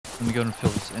Let me go and fill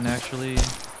this in actually.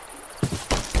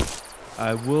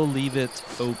 I will leave it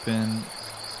open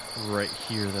right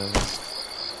here though.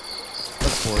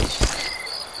 Of course.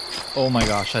 Oh my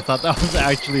gosh, I thought that was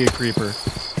actually a creeper.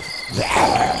 But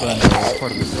no, it's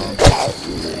part of the song.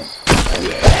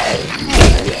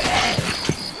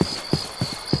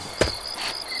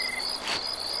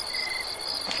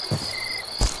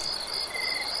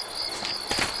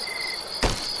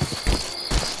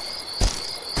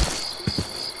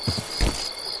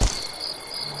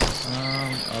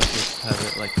 I'll just have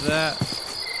it like that.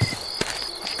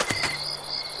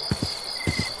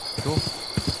 Cool.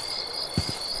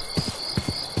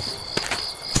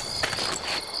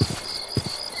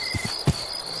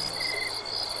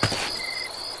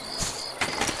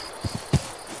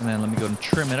 And then let me go and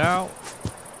trim it out.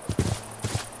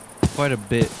 Quite a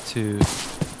bit too.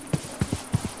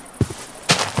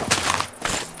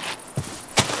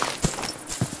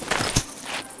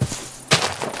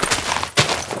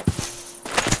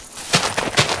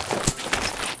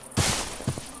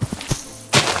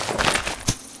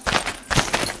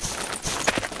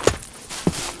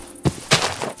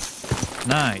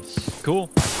 Nice. Cool.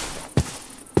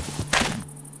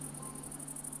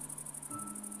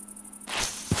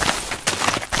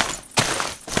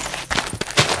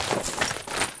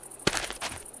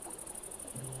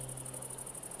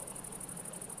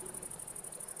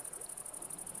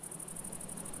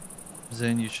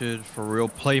 Then you should for real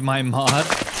play my mod.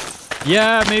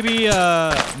 Yeah, maybe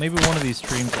one of these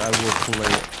streams I will play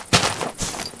it.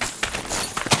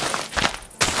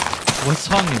 What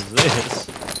song is this?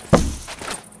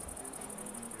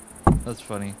 That's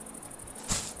funny.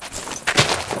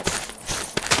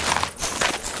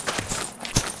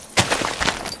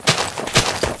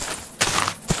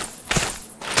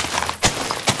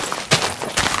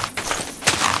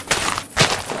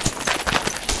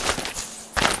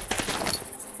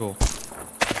 Cool.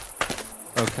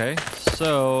 Okay,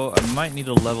 so I might need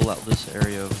to level out this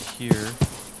area over here.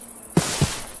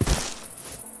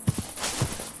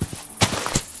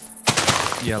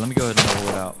 Yeah, let me go ahead and level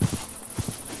it out.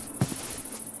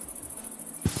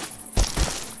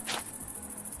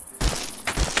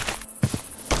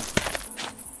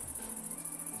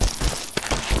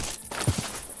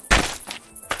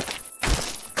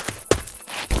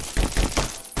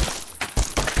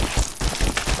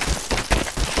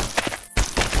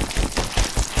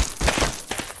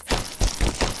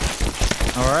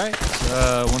 Alright,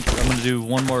 I'm going to do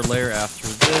one more layer after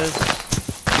this,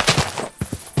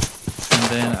 and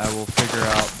then I will figure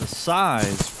out the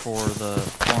size for the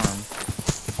farm.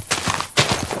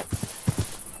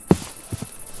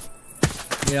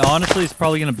 Yeah, honestly, it's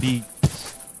probably going to be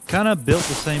kind of built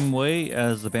the same way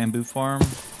as the bamboo farm.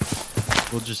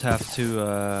 We'll just have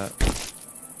to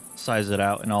size it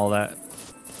out and all that.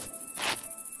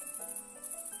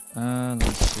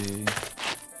 Let's see.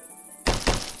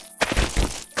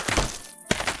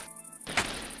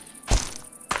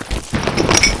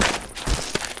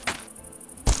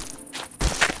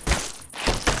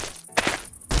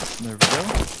 There we go.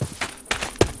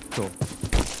 Cool.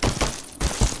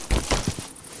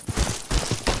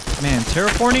 Man,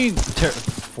 terraforming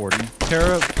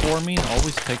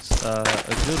always takes a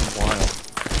good while.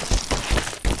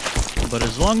 But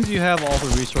as long as you have all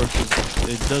the resources,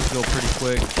 it does go pretty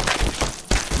quick.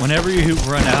 Whenever you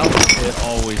run out, it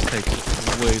always takes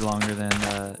way longer than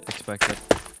expected.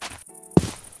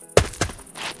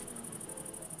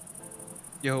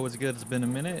 Yo, what's good? It's been a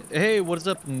minute. Hey, what is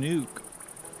up, Nuke?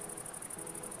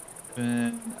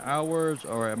 Been hours.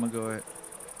 Alright, I'm gonna go ahead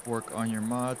work on your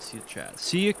mod. See you, chat.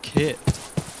 See you, Kit.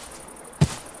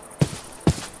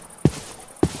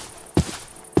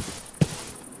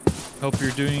 Hope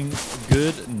you're doing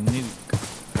good, Nuke.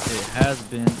 It has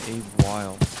been a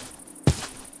while.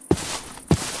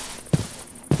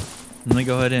 Let me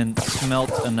go ahead and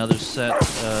smelt another set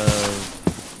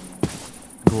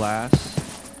of glass.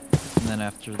 And then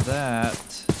after that,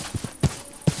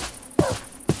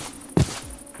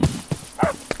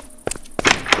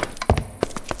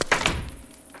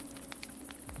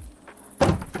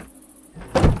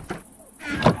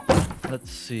 let's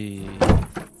see.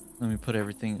 Let me put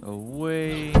everything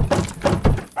away.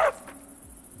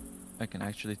 I can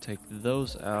actually take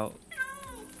those out.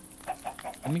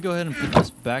 Let me go ahead and put this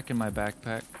back in my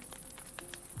backpack.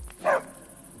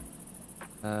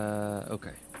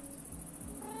 Okay.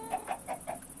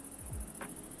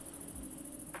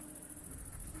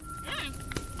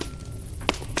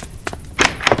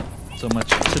 So much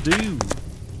to do.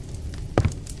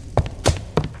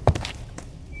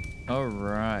 All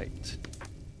right.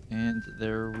 And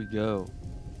there we go.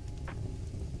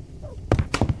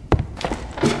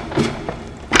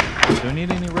 Do I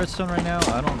need any redstone right now?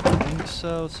 I don't think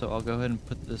so. So I'll go ahead and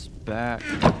put this back.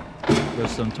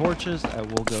 Redstone torches. I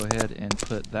will go ahead and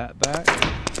put that back.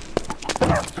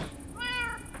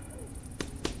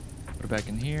 Put it back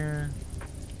in here.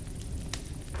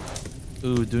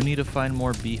 Ooh, do need to find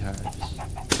more beehives.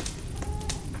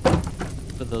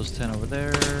 Put those 10 over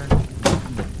there.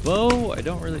 The bow, I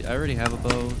already have a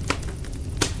bow.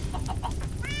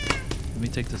 Let me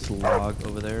take this log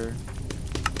over there.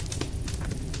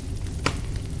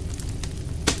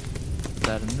 Put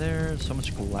that in there. So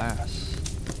much glass.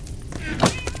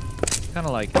 Kind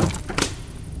of like it.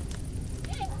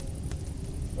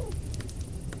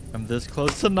 I'm this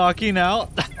close to knocking out.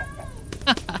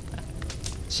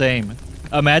 Same.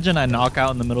 Imagine I knock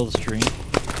out in the middle of the stream.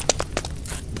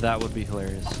 That would be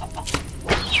hilarious.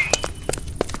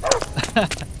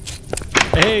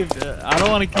 Hey, I don't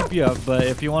want to keep you up, but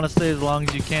if you want to stay as long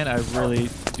as you can, I really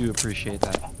do appreciate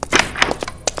that.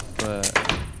 But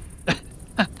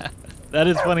that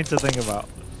is funny to think about.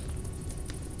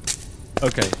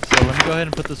 Okay, so let me go ahead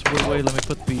and put this wood away. Let me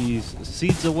put these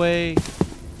seeds away.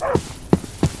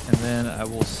 And then I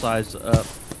will size up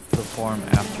the farm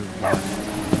after that.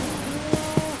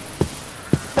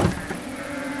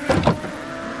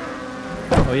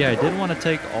 Oh yeah, I did want to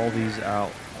take all these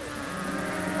out.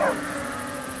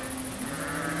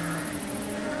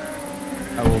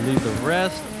 I will leave the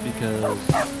rest because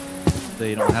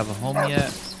they don't have a home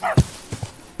yet.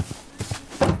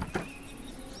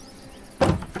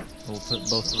 We'll put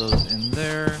both of those in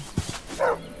there.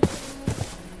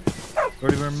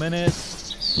 30 more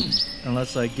minutes,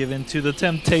 unless I give in to the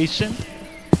temptation.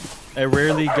 I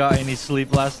rarely got any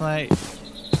sleep last night.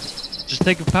 Just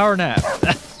take a power nap.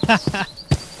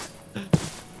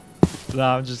 No,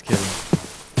 I'm just kidding.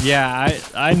 Yeah,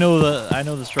 I know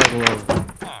the struggle of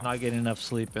not getting enough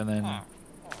sleep and then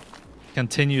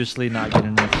continuously not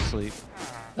getting enough sleep.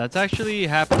 That's actually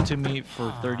happened to me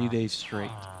for 30 days straight.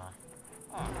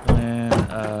 When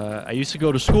I used to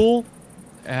go to school,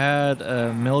 I had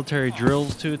military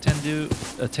drills to attend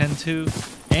to,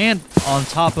 and on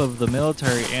top of the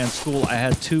military and school, I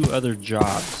had 2 other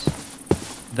jobs.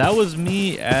 That was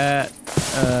me at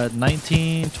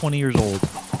 19, 20 years old.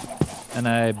 And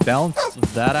I balanced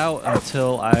that out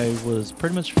until I was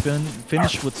pretty much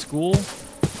finished with school.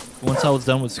 Once I was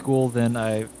done with school, then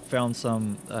I found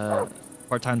some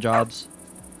part-time jobs,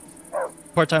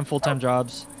 part-time, full-time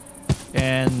jobs,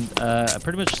 and I've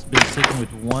pretty much been sticking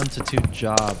with 1 to 2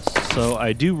 jobs. So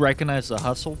I do recognize the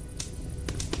hustle.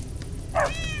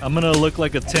 I'm gonna look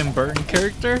like a Tim Burton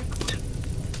character.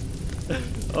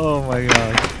 Oh my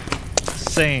gosh,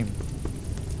 same.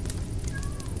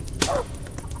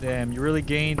 Damn, you really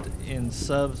gained in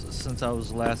subs since I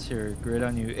was last here. Great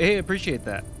on you. Hey, appreciate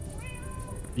that.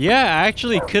 Yeah, I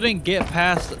actually couldn't get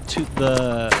past to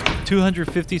the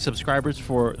 250 subscribers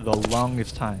for the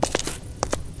longest time.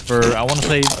 For, I want to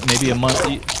say, maybe a month,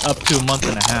 up to a month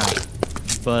and a half.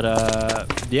 But,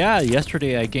 yeah,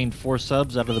 yesterday I gained 4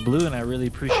 subs out of the blue, and I really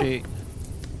appreciate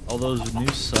all those new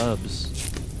subs.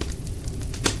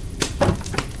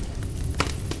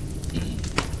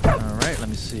 Alright, let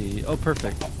me see. Oh,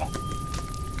 perfect.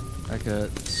 I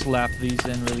could slap these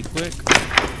in really quick.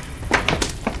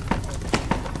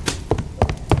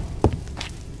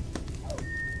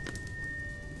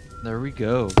 There we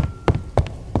go.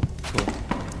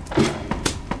 Cool.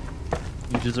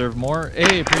 You deserve more.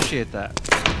 Hey, appreciate that.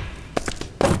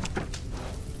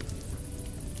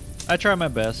 I try my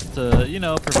best to, you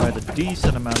know, provide a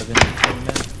decent amount of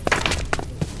entertainment.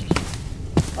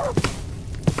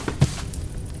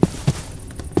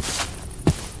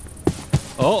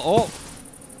 Oh.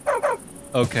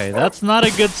 Okay, that's not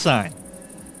a good sign.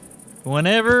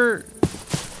 Whenever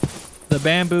the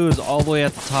bamboo is all the way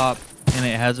at the top and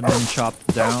it hasn't been chopped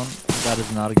down, that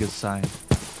is not a good sign.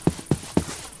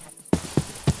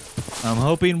 I'm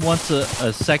hoping once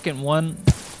a second one...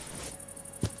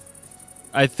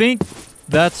 I think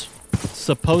that's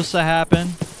supposed to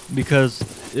happen because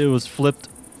it was flipped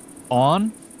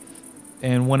on,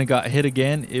 and when it got hit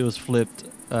again, it was flipped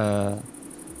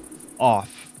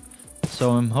off.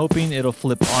 So I'm hoping it'll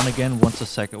flip on again once the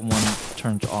second one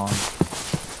turns on.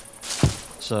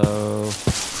 So,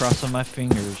 crossing my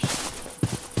fingers.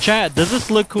 Chat, does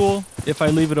this look cool if I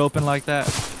leave it open like that?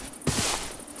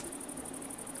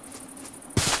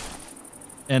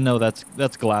 And no,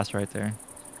 that's glass right there.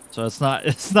 So it's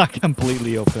not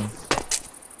completely open.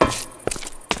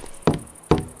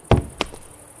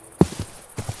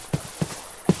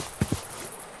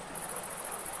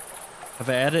 Have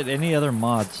I added any other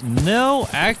mods? No,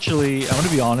 actually, I'm gonna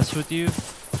be honest with you.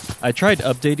 I tried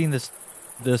updating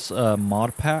this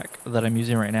mod pack that I'm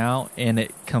using right now, and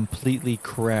it completely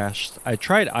crashed. I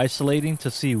tried isolating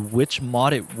to see which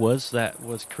mod it was that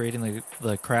was creating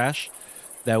the crash.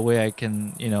 That way I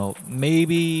can, you know,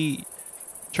 maybe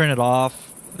turn it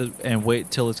off and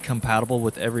wait till it's compatible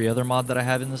with every other mod that I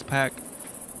have in this pack.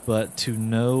 But to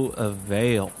no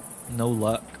avail. No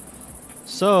luck.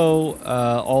 So,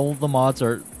 all the mods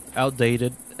are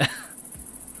outdated.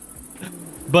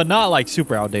 But not like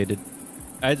super outdated.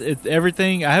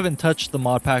 Everything, I haven't touched the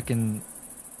mod pack in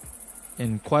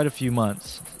quite a few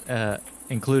months,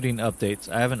 including updates.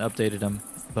 I haven't updated them,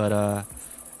 but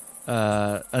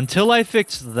until I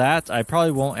fix that, I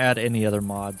probably won't add any other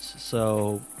mods.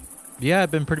 So, yeah,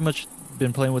 I've been pretty much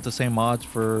been playing with the same mods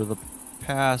for the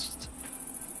past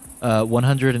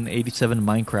 187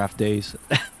 Minecraft days.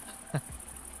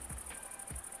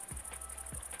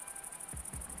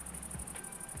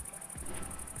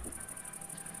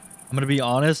 I'm gonna be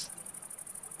honest.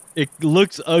 It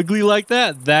looks ugly like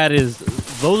that. Those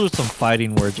are some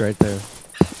fighting words right there.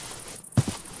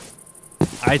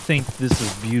 I think this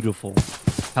is beautiful.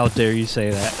 How dare you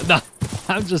say that? No,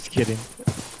 I'm just kidding.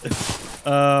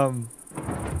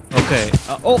 Okay.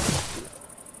 Oh,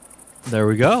 there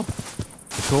we go.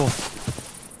 Cool.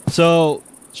 So,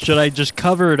 should I just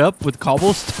cover it up with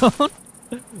cobblestone,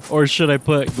 or should I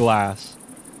put glass,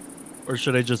 or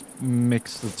should I just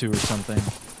mix the two or something?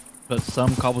 But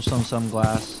some cobblestone, some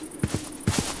glass.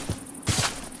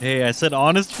 Hey, I said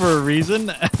honest for a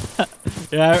reason.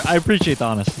 Yeah, I appreciate the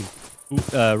honesty.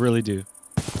 Really do.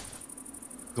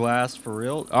 Glass for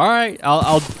real. All right,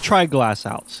 I'll try glass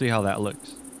out. See how that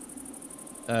looks.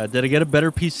 Did I get a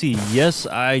better PC? Yes,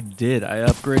 I did. I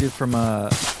upgraded from a.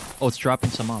 Oh, it's dropping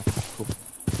some off. Cool.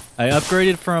 I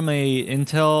upgraded from a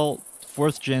Intel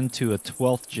 4th gen to a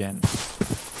 12th gen.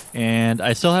 And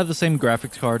I still have the same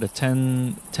graphics card, a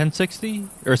 1060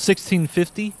 or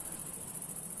 1650.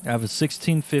 I have a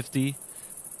 1650.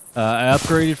 I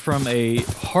upgraded from a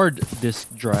hard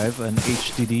disk drive, an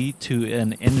HDD, to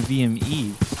an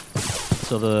NVMe.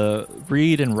 So the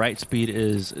read and write speed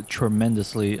is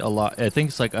tremendously a lot. I think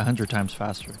it's like 100 times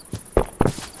faster.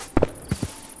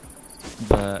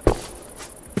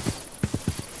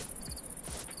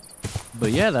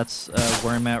 But yeah, that's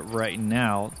where I'm at right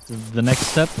now. The next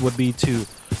step would be to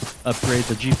upgrade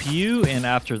the GPU, and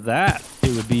after that,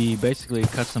 it would be basically a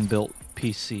custom-built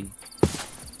PC.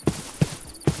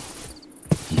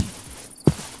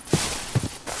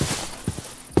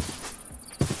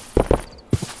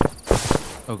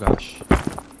 Oh gosh.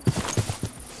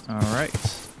 Alright.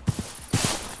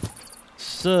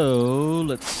 So,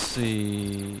 let's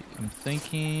see. I'm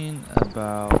thinking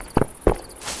about...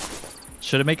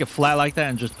 Should I make it flat like that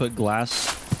and just put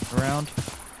glass around?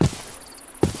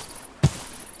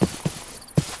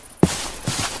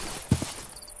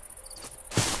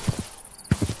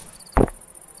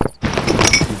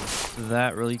 Do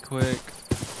that really quick.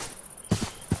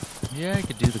 Yeah, I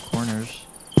could do the corners.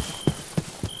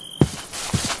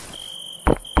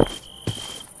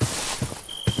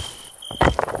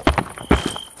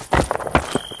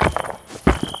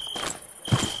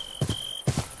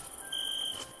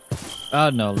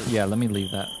 No, yeah, let me leave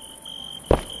that.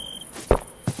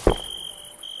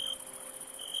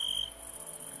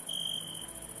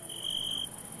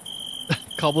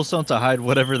 Cobblestone to hide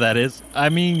whatever that is. I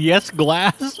mean, yes,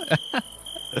 glass.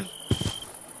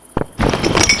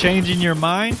 Changing your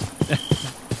mind?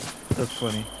 That's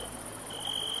funny.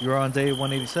 You're on day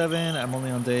 187. I'm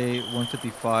only on day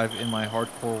 155 in my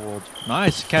hardcore world.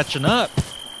 Nice, catching up.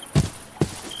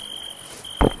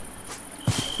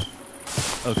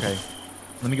 Okay.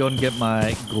 Let me go and get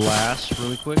my glass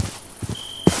really quick.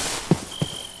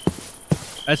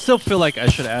 I still feel like I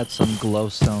should add some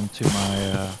glowstone to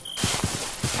my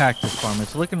cactus farm.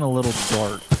 It's looking a little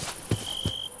dark.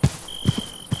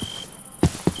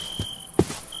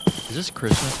 Is this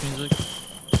Christmas music?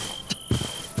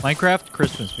 Minecraft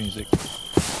Christmas music.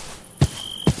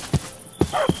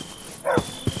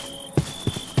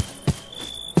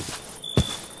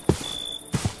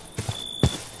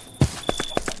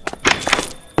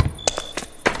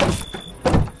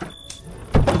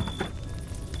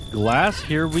 Glass,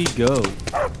 here we go.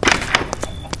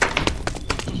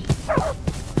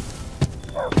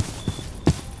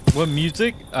 What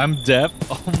music? I'm deaf.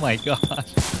 Oh my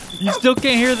gosh. You still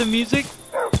can't hear the music?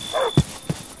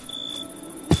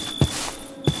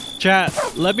 Chat,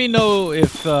 let me know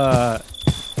if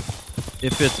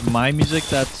it's my music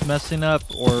that's messing up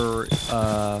or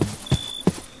I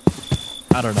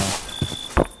don't know.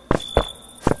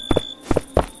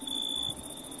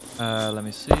 Let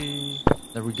me see.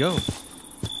 There we go.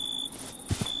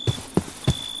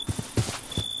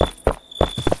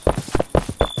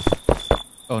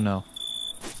 Oh no.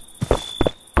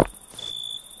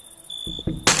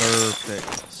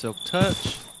 Perfect. Silk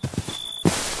touch.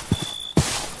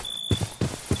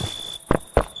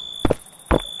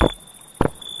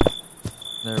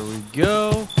 There we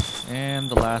go. And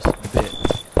the last bit.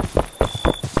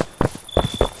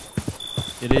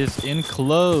 It is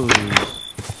enclosed.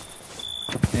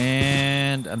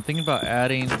 And I'm thinking about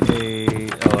adding a...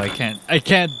 Oh, I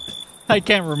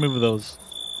can't remove those.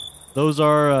 Those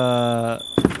are, I'm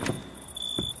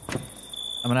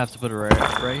gonna have to put it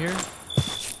right here.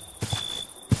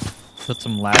 Put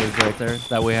some ladders right there.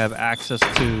 That way I have access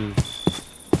to,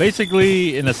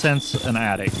 basically, in a sense, an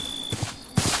attic.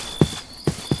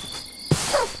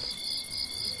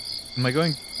 Am I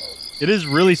going? It is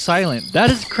really silent. That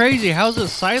is crazy. How's it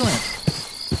silent?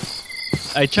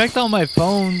 I checked on my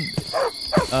phone.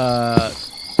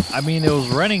 I mean, it was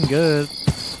running good.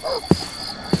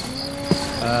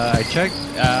 I checked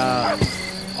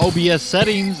OBS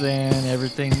settings and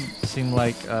everything seemed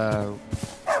like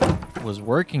was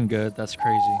working good. That's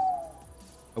crazy.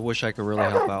 I wish I could really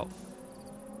help out.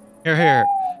 Here.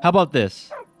 How about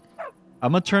this?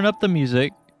 I'm gonna turn up the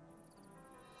music.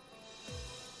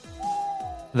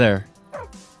 There.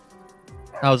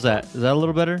 How's that? Is that a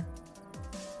little better?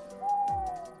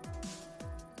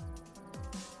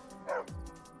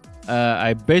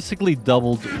 I basically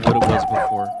doubled what it was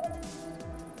before.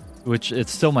 Which it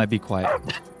still might be quiet.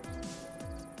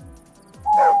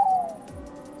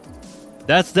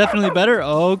 That's definitely better?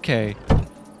 Okay.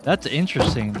 That's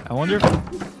interesting. I wonder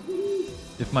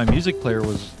if my music player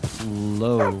was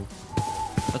low.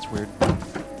 That's weird.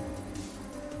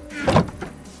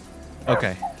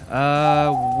 Okay.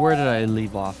 Where did I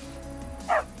leave off?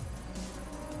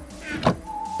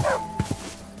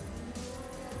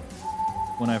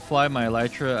 When I fly my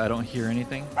elytra, I don't hear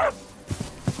anything.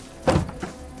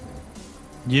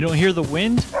 You don't hear the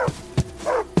wind?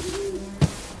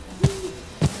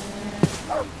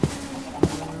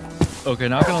 Okay,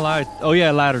 not gonna lie. Oh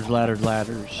yeah, ladders. Do I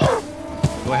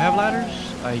have ladders?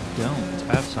 I don't.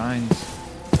 I have signs.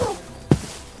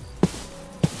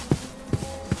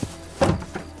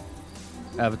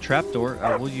 I have a trapdoor.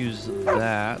 I will use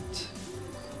that.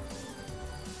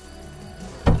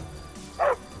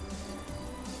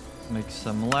 Make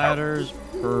some ladders.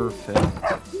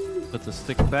 Perfect. Put the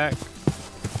stick back.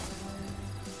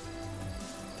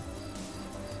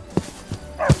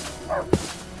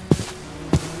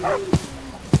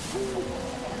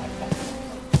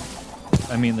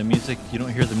 I mean, the music, you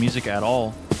don't hear the music at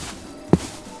all.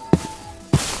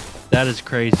 That is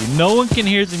crazy. No one can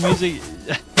hear the music.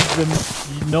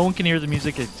 No one can hear the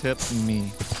music except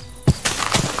me.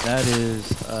 That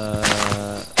is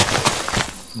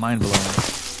mind-blowing.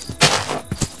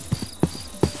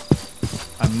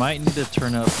 I might need to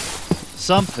turn up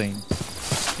something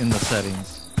in the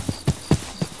settings.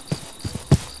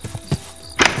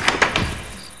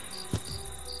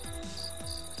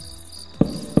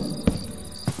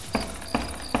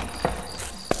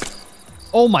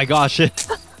 Oh my gosh,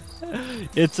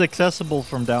 it's accessible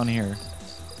from down here.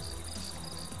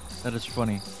 That is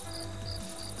funny.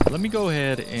 Let me go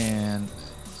ahead and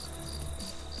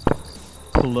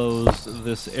close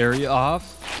this area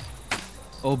off.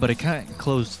 Oh, but I can't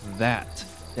close that.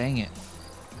 Dang it.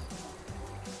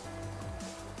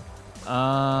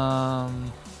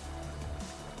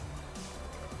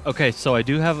 Okay, so I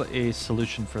do have a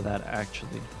solution for that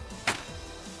actually.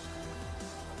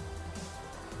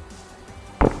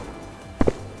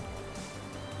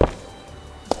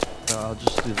 So I'll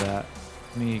just do that.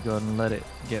 Let me go ahead and let it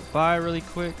get by really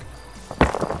quick.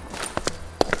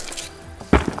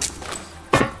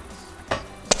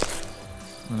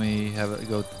 Let me have it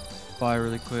go by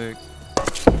really quick.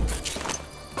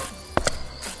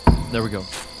 There we go.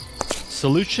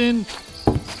 Solution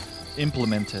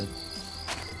implemented.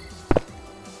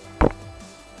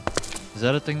 Is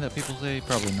that a thing that people say?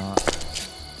 Probably not.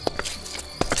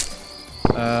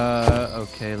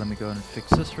 Okay, let me go ahead and fix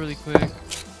this really quick.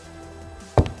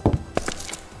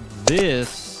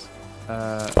 This,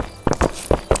 I'll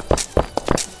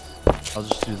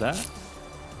just do that.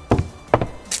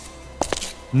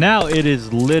 Now it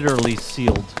is literally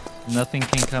sealed. Nothing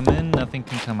can come in, nothing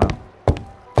can come out.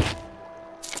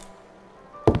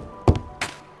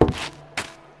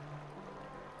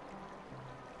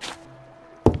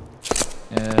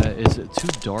 Is it too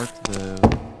dark though?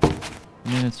 I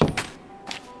mean, it's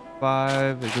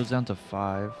 5, it goes down to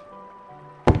 5.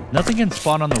 Nothing can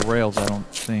spawn on the rails, I don't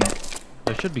think.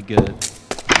 That should be good.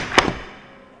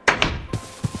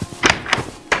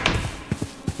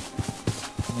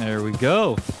 There we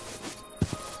go.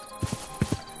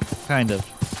 Kind of.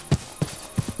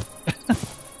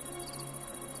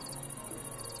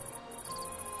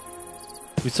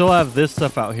 We still have this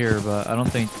stuff out here, but I don't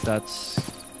think that's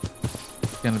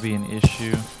gonna be an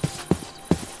issue.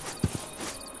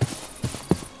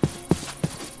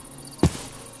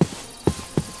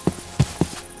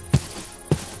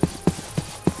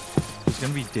 It's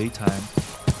gonna be daytime.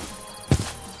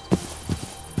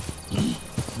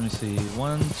 Let me see.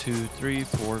 1, 2, 3,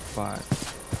 4, 5.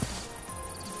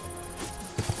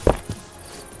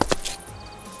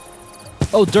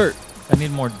 Oh, dirt! I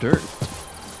need more dirt.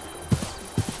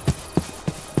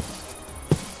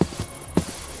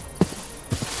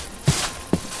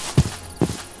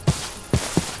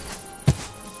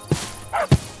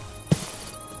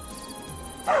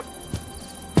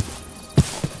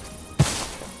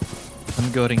 Let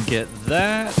me go ahead and get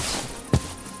that.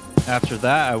 After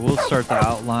that, I will start the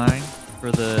outline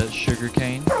for the sugar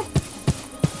cane.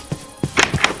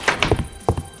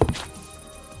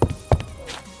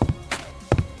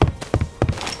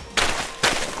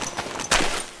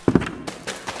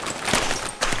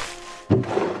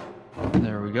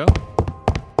 There we go.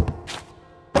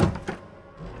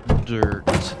 Dirt.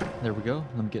 There we go.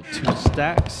 Let me get 2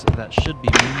 stacks. That should be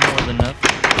more than enough.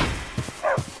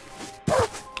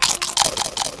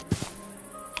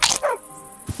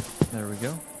 There we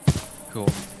go. Cool.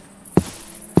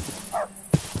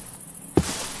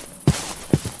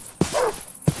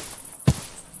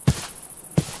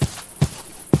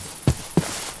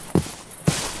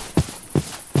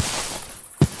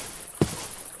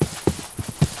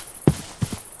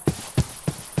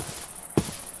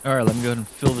 Alright, let me go ahead and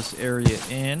fill this area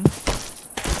in.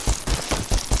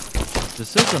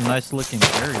 This is a nice looking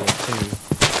area too.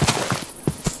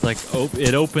 Like,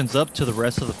 it opens up to the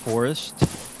rest of the forest.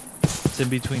 It's in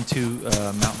between 2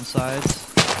 mountainsides.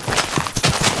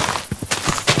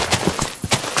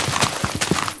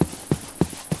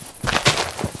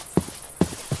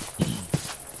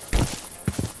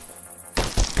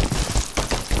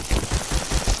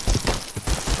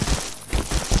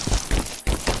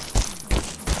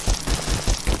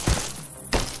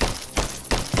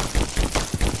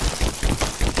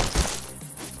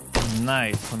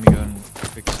 Nice. Let me go ahead and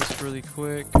fix this really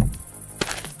quick.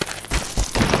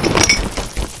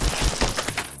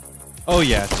 Oh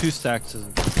yeah, 2 stacks is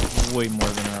way more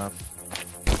than enough.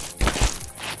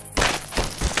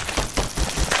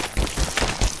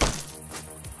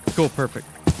 Cool, perfect.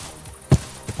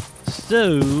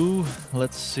 So,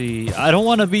 let's see. I don't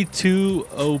want to be too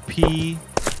OP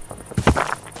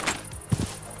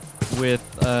with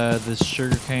this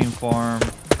sugarcane farm.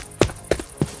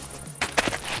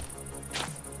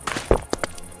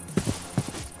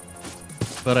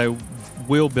 But I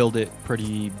will build it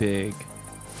pretty big.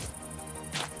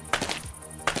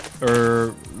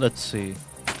 Or let's see.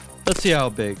 Let's see how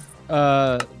big.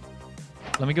 Let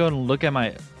me go and look at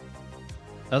my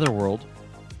other world.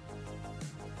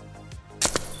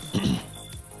 See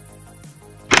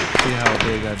how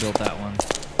big I built that one.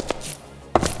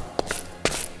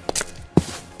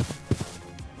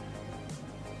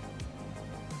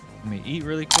 Let me eat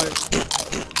really quick.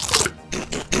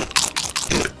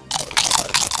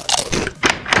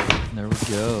 There we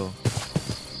go.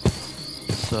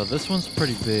 So this one's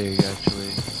pretty big,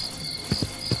 actually.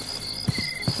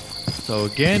 So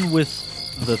again, with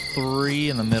the 3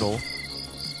 in the middle.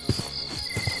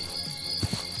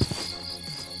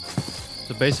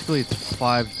 So basically it's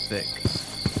 5 thick.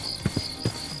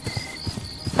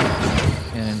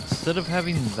 And instead of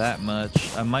having that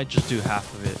much, I might just do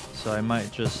half of it. So I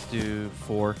might just do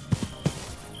 4.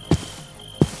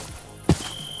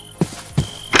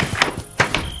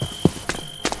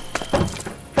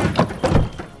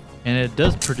 And it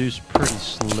does produce pretty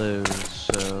slow,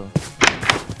 so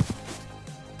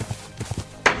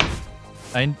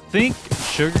I think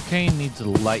sugarcane needs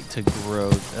light to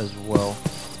grow as well.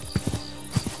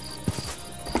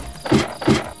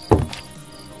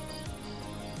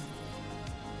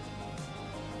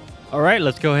 Alright,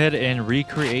 let's go ahead and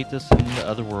recreate this in the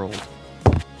other world.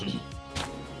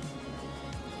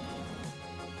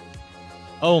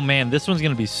 Oh man, this one's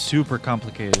gonna be super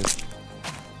complicated.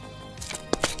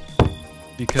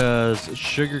 Because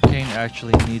sugarcane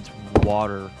actually needs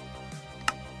water.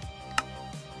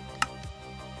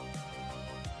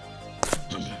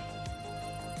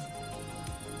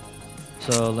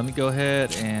 So let me go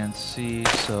ahead and see.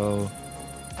 So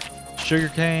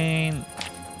sugarcane,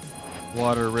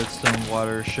 water, redstone,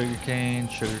 water, sugarcane,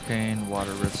 sugarcane,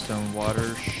 water, redstone,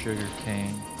 water,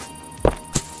 sugarcane.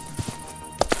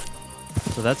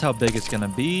 So that's how big it's gonna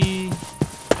be.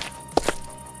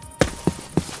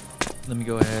 Let me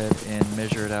go ahead and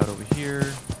measure it out over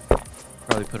here.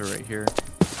 Probably put it right here.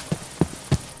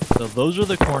 So those are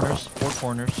the corners, 4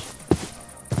 corners.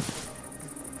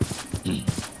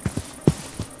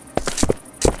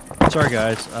 Sorry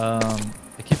guys,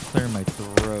 I keep clearing my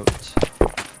throat.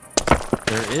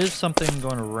 There is something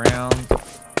going around,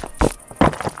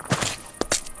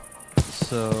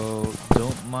 so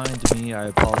don't mind me. I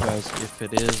apologize if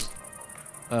it is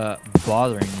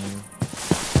bothering you.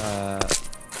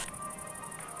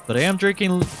 But I am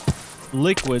drinking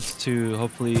liquids to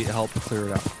hopefully help clear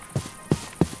it out.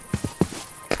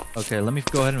 Okay, let me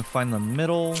go ahead and find the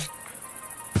middle.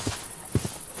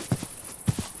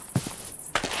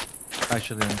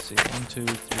 Actually, let me see. 1, 2,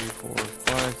 3, 4,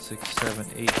 5, 6, 7,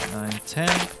 8, 9, 10.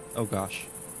 Oh gosh.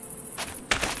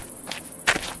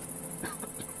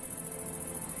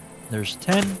 There's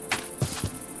 10.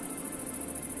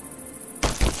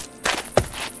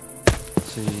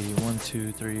 Let's see. 1,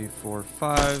 2, 3, 4,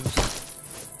 5.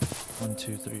 1,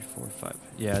 2, 3, 4, 5.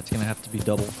 Yeah, it's gonna have to be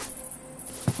double.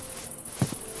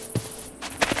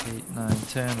 8, 9,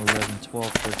 10, 11,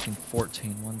 12, 13,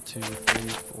 14. 1, 2, 3,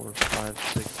 4, 5,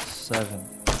 6, 7.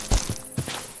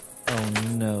 Oh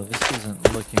no, this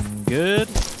isn't looking good.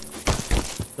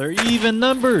 They're even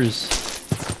numbers.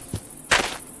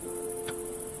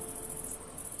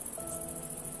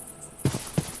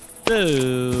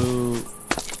 So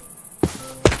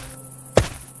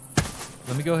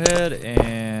let me go ahead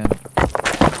and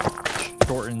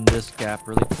shorten this gap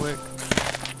really quick.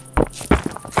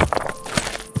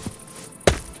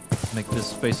 Make this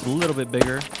space a little bit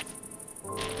bigger.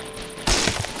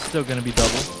 Still gonna be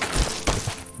double.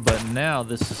 But now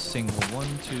this is single. 1,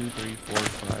 2, 3, 4,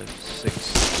 5, 6,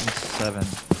 and 7.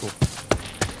 Cool.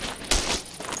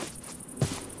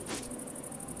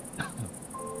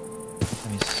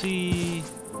 Let me see.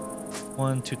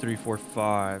 1, 2, 3, 4,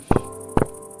 5.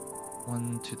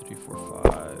 1, 2, 3, 4,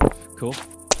 5. Cool.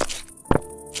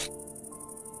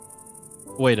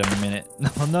 Wait a minute. No.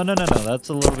 That's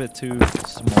a little bit too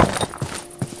small.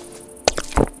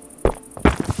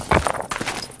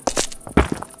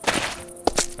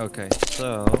 Okay,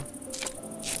 so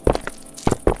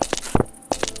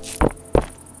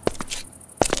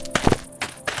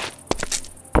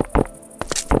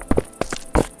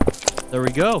there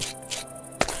we go.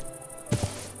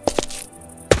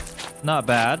 Not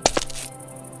bad.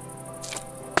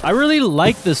 I really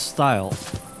like this style.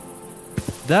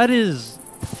 That is...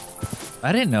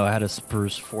 I didn't know I had a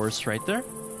spruce forest right there.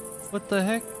 What the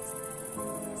heck?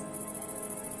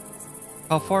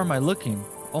 How far am I looking?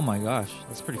 Oh my gosh,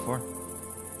 that's pretty far.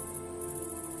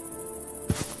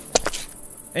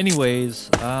 Anyways,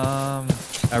 I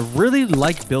really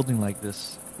like building like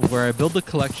this, where I build the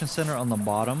collection center on the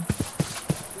bottom.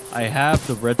 I have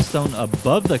the redstone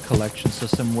above the collection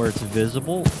system where it's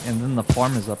visible, and then the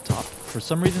farm is up top. For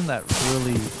some reason, I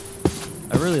really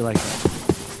like that.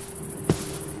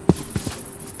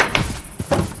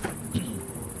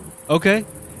 Okay.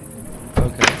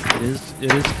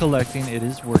 It is collecting. It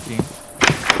is working.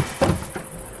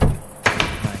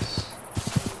 Nice.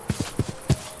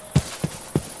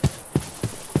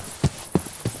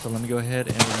 So let me go ahead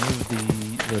and remove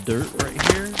the dirt right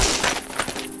here.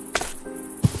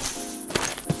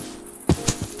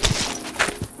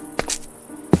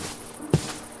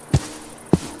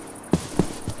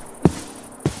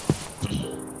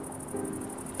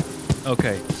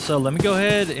 Okay, so let me go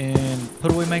ahead and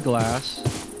put away my glass.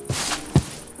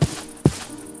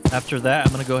 After that,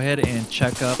 I'm going to go ahead and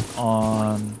check up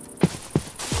on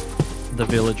the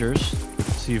villagers,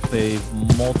 see if they've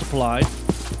multiplied.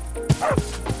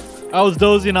 I was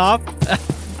dozing off.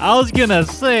 I was going to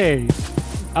say,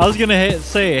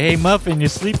 hey, Muffin, you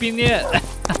sleeping yet?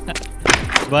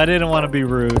 But I didn't want to be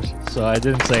rude, so I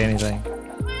didn't say anything.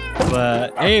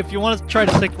 But hey, if you want to try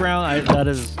to stick around, that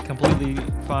is completely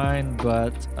fine.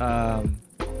 But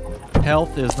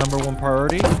health is #1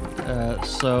 priority.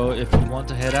 So if you want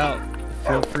to head out,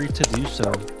 feel free to do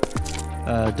so.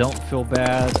 Don't feel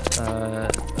bad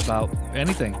about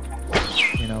anything.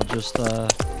 You know, just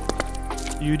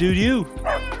you do you.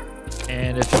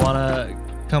 And if you want to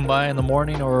come by in the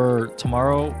morning or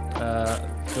tomorrow,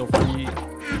 feel free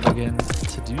again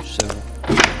to do so.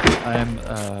 I am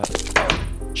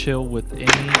chill with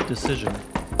any decision,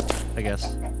 I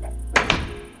guess.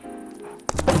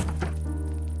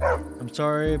 I'm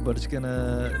sorry, but it's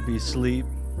gonna be sleep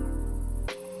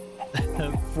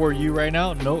for you right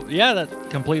now. No, yeah, that's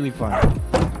completely fine.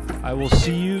 I will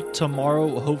see you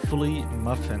tomorrow, hopefully,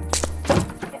 Muffin.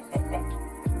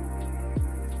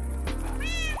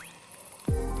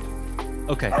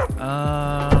 Okay,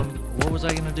 what was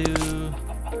I gonna do?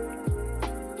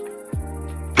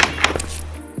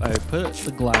 I put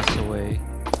the glass away.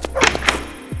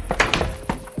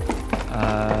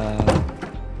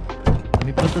 Let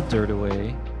me put the dirt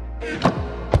away.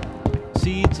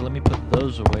 Seeds, let me put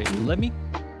those away. Let me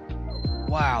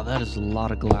Wow, that is a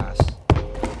lot of glass.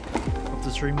 Hope the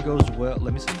stream goes well.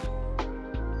 Let me see.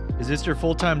 Is this your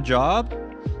full-time job?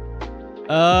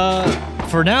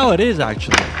 For now it is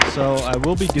actually. So I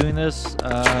will be doing this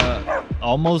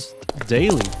almost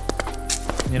daily.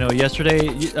 You know, yesterday,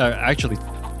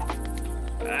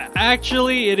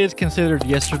 actually it is considered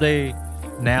yesterday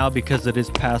now because it is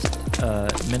past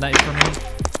midnight for me.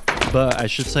 But I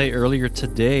should say earlier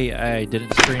today I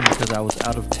didn't stream because I was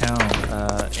out of town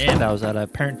and I was at a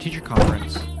parent-teacher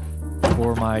conference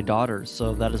for my daughter.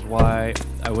 So that is why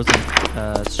I wasn't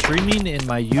streaming in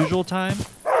my usual time.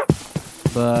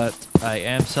 But I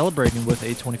am celebrating with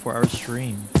a 24-hour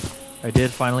stream. I did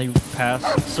finally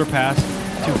surpass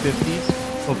 250s.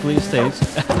 Hopefully it stays.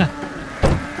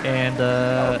 And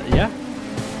yeah.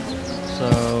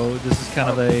 So this is kind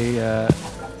of a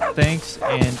thanks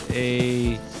and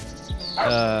a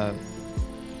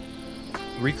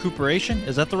recuperation.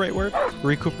 Is that the right word?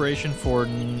 Recuperation for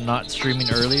not streaming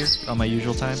earlier on my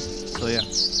usual time. So yeah.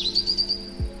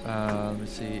 Let me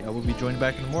see. I will be joining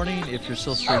back in the morning if you're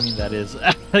still streaming. That is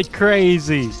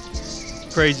crazy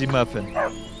muffin.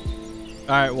 All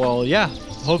right. Well, yeah.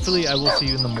 Hopefully, I will see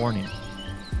you in the morning.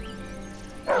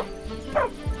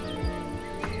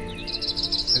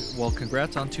 Well,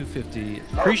 congrats on 250.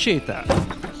 Appreciate that.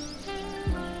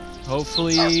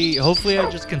 Hopefully, I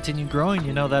just continue growing.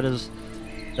 You know, that is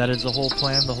the whole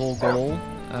plan, the whole goal.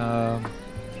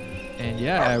 And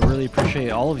yeah, I really appreciate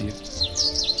all of you.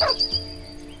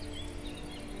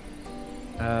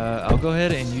 I'll go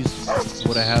ahead and use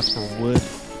what I have for wood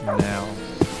now.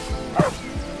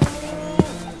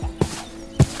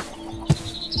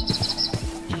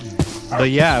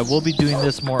 But yeah, I will be doing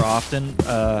this more often.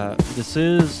 This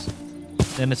is,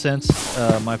 in a sense,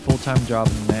 my full-time job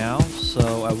now.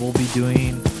 So I will be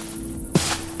doing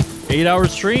 8-hour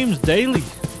streams daily,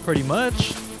 pretty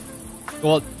much.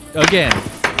 Well, again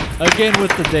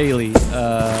with the daily.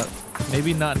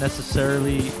 Maybe not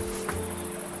necessarily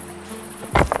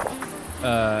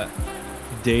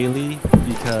daily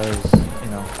because,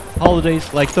 you know,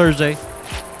 holidays like Thursday's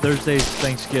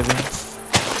Thanksgiving,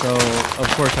 so of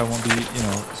course I won't be, you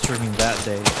know, streaming that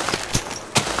day,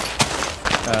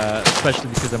 especially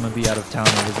because I'm gonna be out of town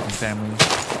and visiting family.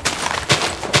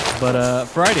 But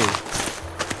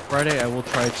Friday I will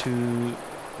try to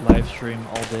live stream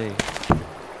all day.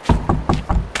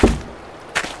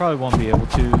 Probably won't be able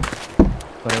to,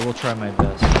 but I will try my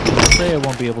best. I'll say I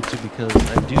won't be able to because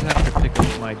I do have to pick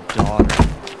up my daughter.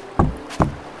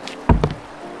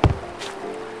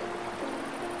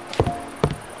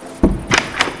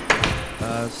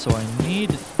 So I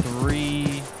need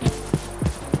 3.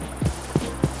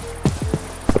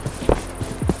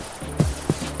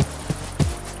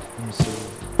 Let me see.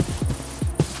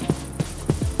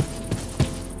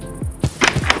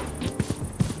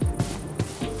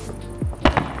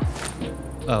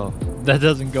 Oh, that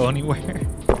doesn't go anywhere.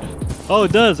 Oh,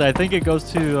 it does. I think it goes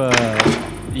to,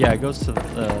 yeah, it goes to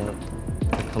the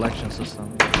collection system.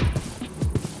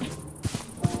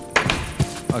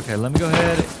 Okay, let me go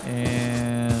ahead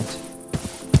and,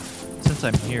 since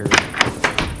I'm here,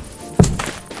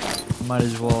 might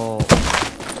as well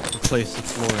replace the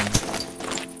flooring.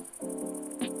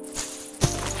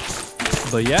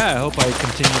 But yeah, I hope I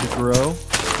continue to grow.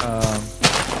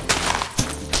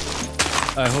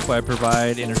 I hope I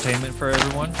provide entertainment for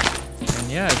everyone.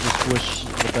 And yeah, I just wish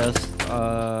the best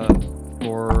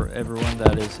for everyone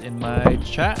that is in my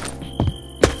chat.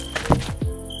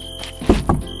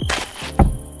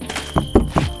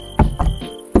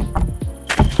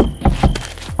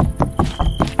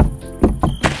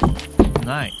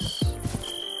 Nice.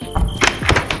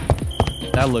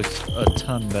 That looks a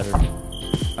ton better,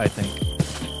 I think.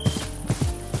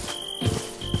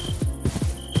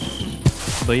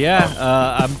 But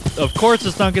yeah, of course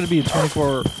it's not going to be a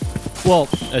 24... Well,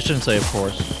 I shouldn't say of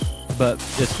course. But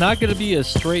it's not going to be a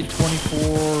straight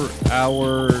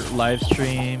 24-hour live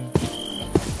stream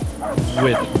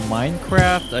with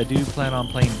Minecraft. I do plan on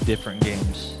playing different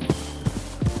games.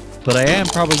 But I am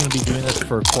probably going to be doing this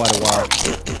for quite a while.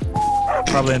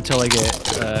 Probably until I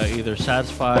get either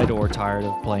satisfied or tired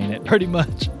of playing it, pretty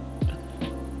much.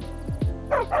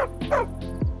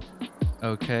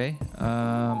 Okay.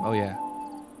 Oh yeah.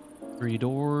 3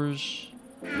 doors.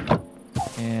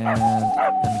 And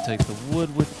let me take the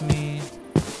wood with me.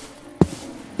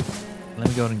 Let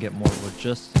me go ahead and get more wood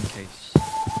just in case.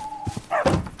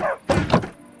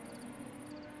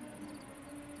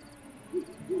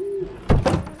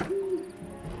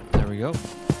 There we go.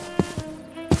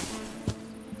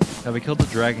 Have we killed the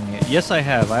dragon yet? Yes, I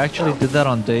have. I actually did that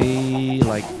on day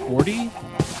like 40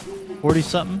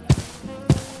 something.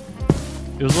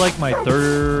 It was like my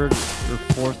third or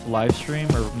 4th live stream,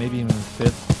 or maybe even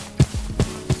 5th.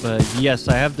 But yes,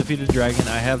 I have defeated a dragon.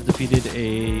 I have defeated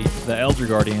the Elder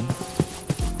Guardian.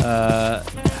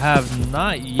 Have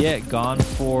not yet gone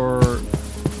for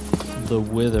the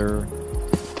Wither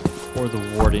or the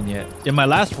Warden yet. In my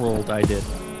last world, I did.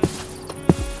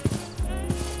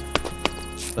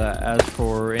 But as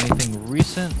for anything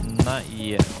recent, not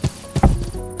yet.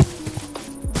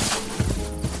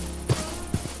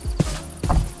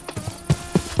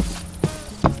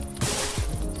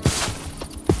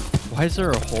 Why is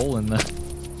there a hole in the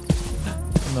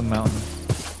mountain?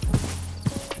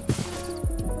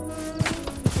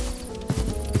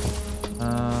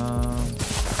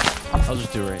 I'll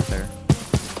just do it right there.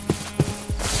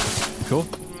 Cool.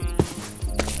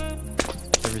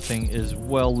 Everything is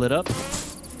well lit up.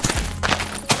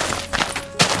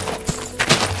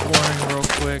 Exploring real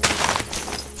quick.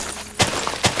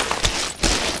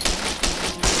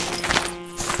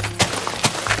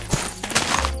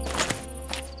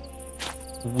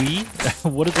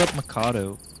 What is up,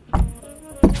 Mikado?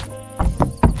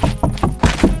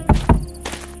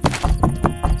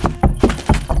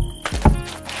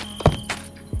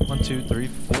 One, two, three,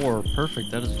 four.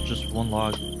 Perfect. That is just one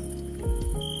log.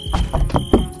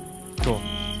 Cool.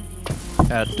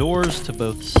 Add doors to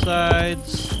both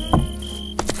sides.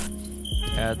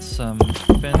 Add some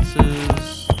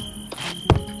fences.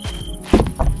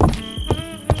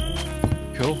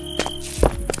 Cool.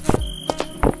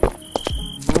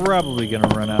 Probably gonna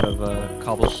run out of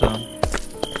cobblestone.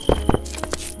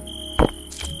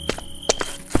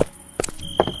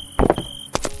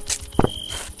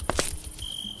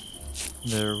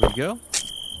 There we go.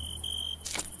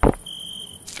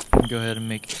 Go ahead and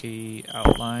make a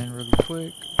outline really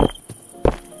quick.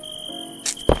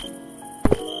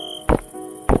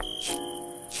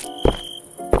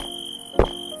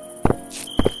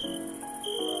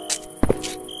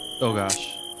 Oh gosh.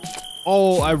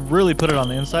 Oh, I really put it on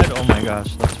the inside? Oh my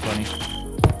gosh, that's funny.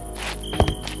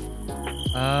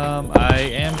 I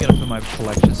am gonna put my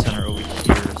collection center over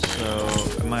here, so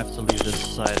I might have to leave this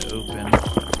side open.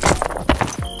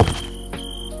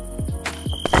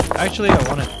 Actually, I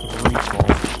want it 3 tall.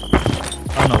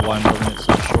 I don't know why I'm building it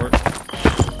so short.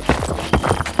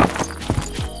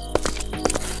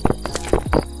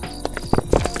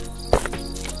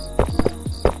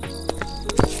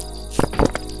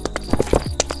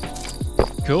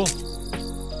 Cool.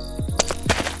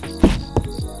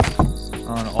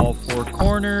 On all 4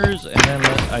 corners, and then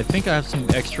I think I have some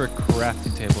extra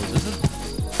crafting tables. Is it?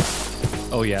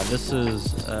 Oh yeah, this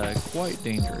is quite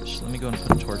dangerous. Let me go and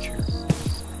put a torch here.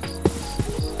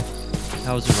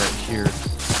 How is it right here?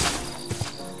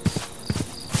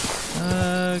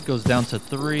 Goes down to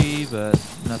 3, but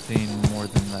nothing more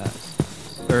than that.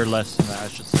 Or less than that, I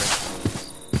should say.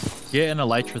 Get an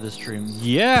elytra this stream.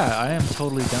 Yeah, I am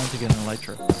totally down to get an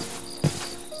elytra.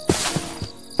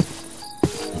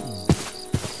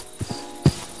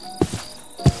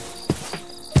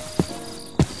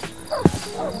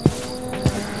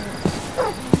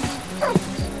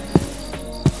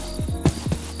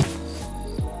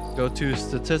 Go to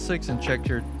statistics and check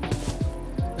your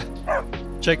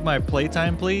check my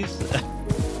playtime, please.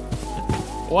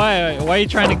 Why are you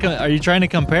trying to are you trying to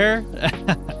compare?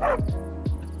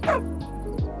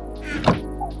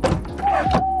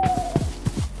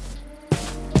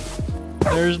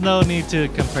 There's no need to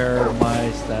compare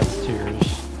my stats to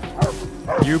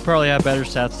yours. You probably have better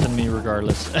stats than me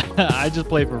regardless. I just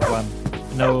play for fun.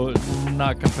 No,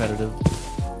 not competitive.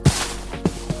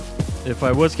 If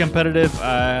I was competitive,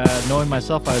 knowing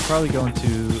myself, I'd probably go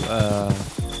into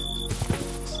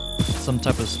some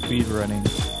type of speed running.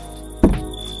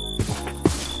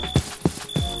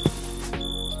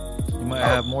 You might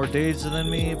have more days than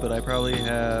me, but I probably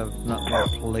have not more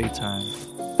playtime.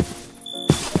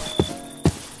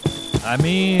 I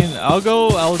mean,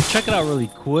 I'll check it out really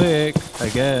quick, I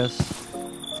guess.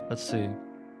 Let's see.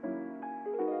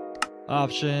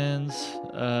 Options,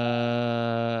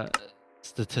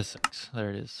 statistics. There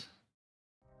it is.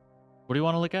 What do you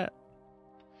want to look at?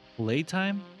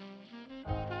 Playtime?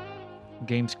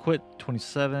 Games quit,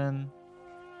 27.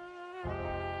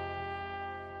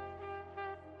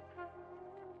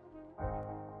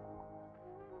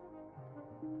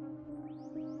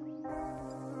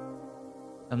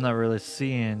 I'm not really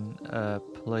seeing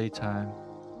playtime.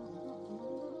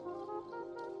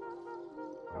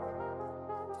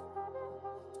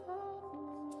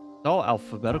 It's all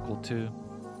alphabetical too.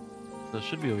 So it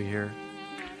should be over here.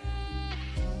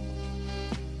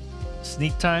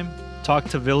 Sneak time, talk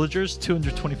to villagers,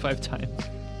 225 times.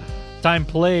 Time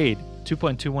played,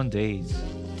 2.21 days.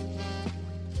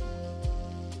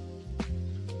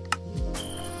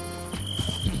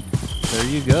 there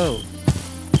you go.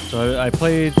 So I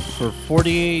played for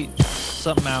 48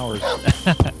 something hours.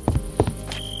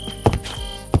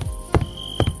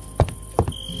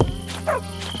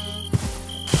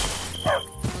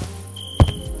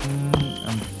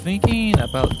 I'm thinking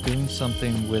about doing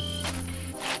something with...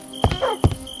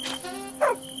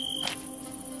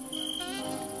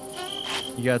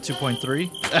 You got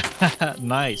 2.3?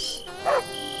 Nice.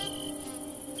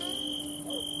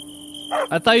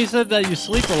 I thought you said that you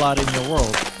sleep a lot in your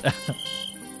world.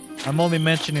 I'm only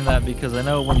mentioning that because I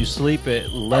know when you sleep it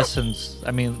lessens.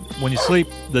 I mean, when you sleep,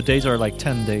 the days are like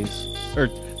 10 days. Or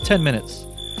 10 minutes.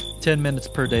 10 minutes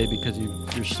per day because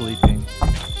you're sleeping.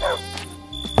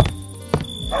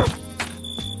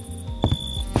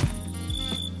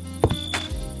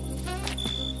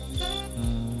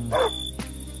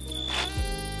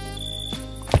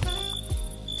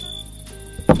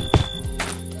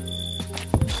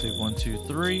 Let's see, 1, 2,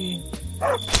 3.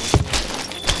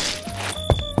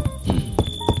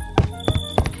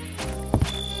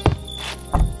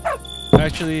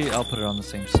 Actually, I'll put it on the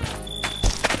same side.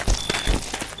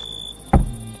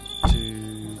 1,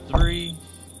 2, 3.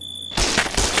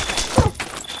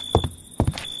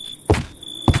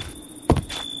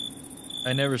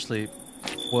 I never sleep.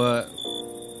 What?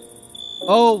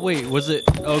 Oh, wait, was it?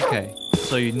 Okay.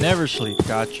 So you never sleep.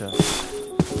 Gotcha.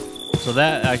 So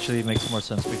that actually makes more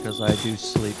sense because I do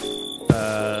sleep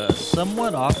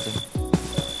somewhat often.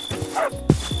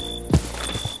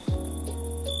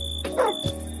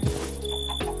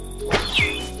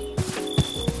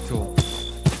 Cool.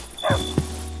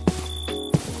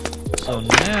 So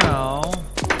now,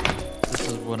 this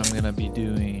is what I'm gonna be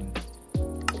doing.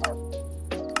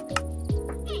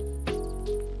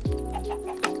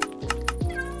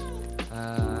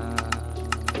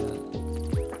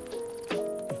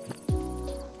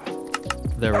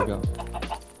 There we go.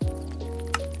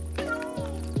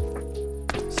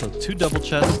 So 2 double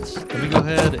chests. Let me go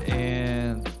ahead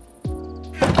and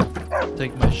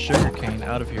take my sugar cane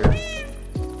out of here.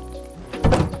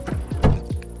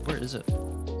 Where is it?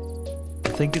 I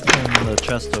think it's in the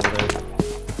chest over there.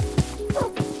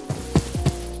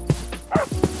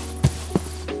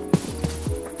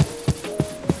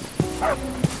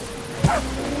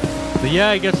 But yeah,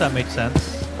 I guess that makes sense.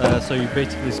 So you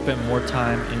basically spent more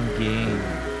time in game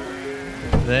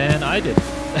than I did.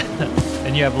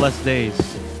 And you have less days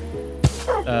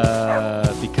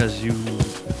because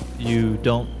you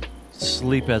don't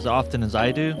sleep as often as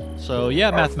I do. So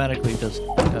yeah, mathematically it does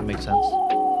make sense.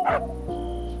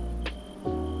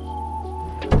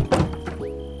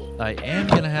 I am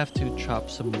gonna have to chop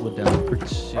some wood down pretty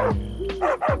soon.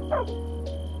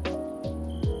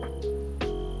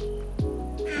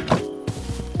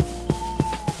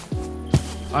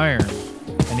 Iron.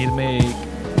 I need to make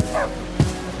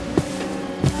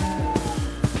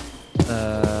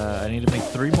I need to make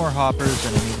 3 more hoppers,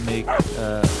 and I need to make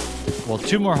well,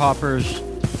 2 more hoppers,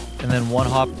 and then one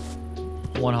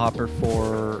hopper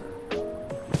for...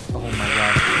 Oh my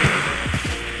gosh.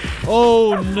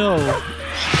 Oh no.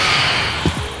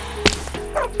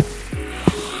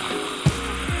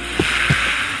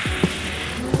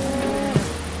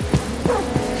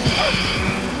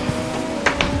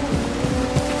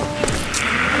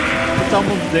 It's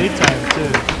almost daytime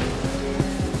too.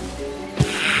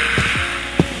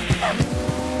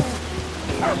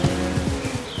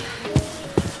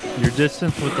 Your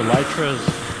distance with the Lytra is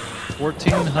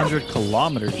 1,400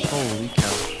 kilometers. Holy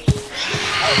cow.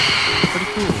 Pretty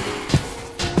cool.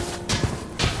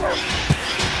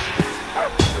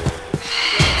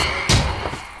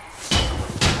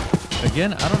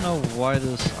 Again, I don't know why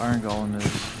this iron golem is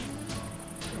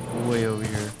way over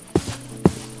here.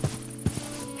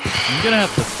 I'm gonna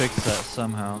have to fix that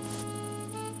somehow.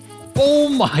 Oh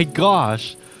my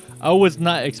gosh! I was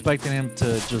not expecting him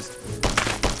to just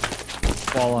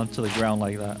fall onto the ground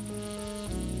like that.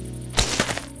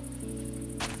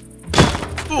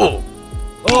 Oh!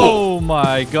 Oh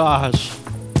my gosh!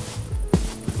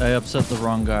 I upset the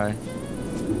wrong guy.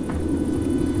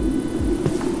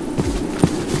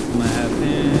 I'm gonna have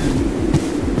him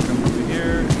come over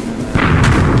here.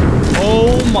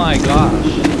 Oh my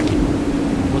gosh!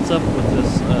 What's up with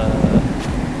this,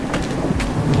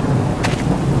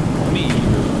 me?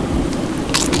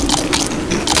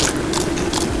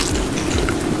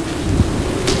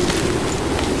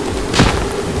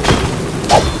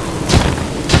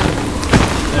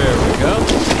 There we go.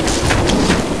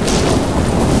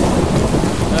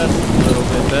 That's a little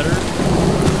bit better.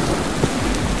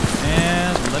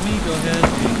 And let me go ahead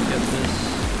and get this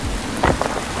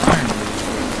iron.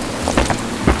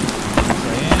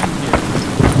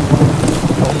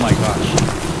 Oh my god.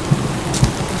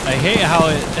 hate how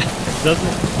it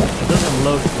doesn't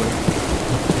load quick.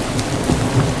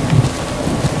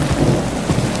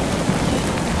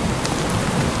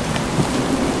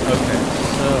 Okay,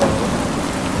 so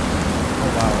oh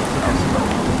wow, it took us cool.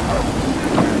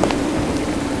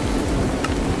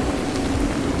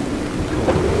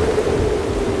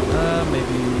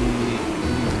 Maybe leave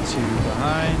 2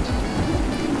 behind.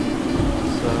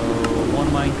 So 1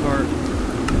 minecart.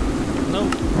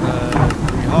 Nope.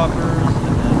 3 hoppers,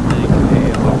 and then make a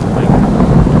hopper minecart.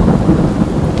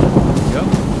 There we go.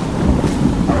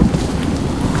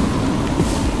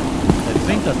 I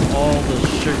think that's all the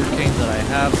sugar cane that I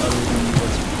have other than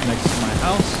what's next to my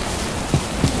house.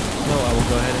 So I will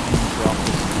go ahead and drop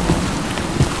this.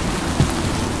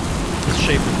 The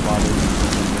shape is bothering me.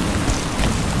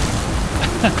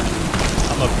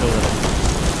 I'm gonna fill it up.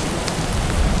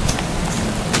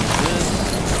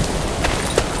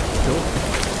 Cool.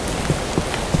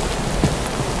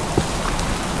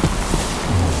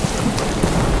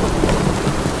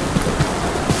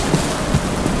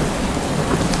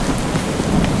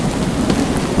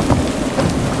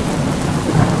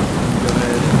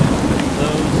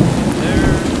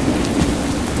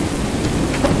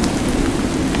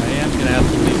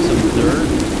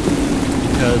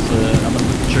 I'm gonna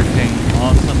put the sugar cane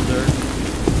on some dirt.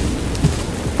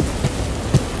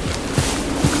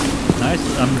 Nice.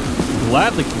 I'm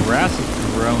glad the grass is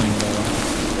growing though.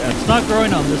 Yeah, it's not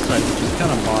growing on this side, which is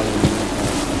kind of bothering me.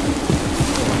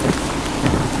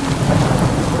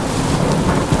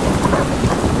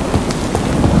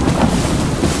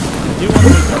 I do want to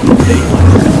make some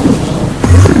daylight.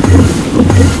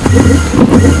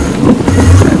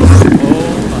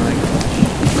 Oh my gosh.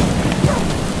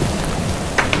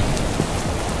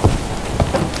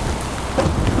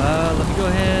 Let me go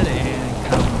ahead and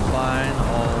combine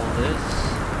all this.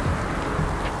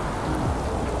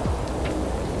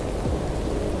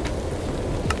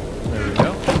 There we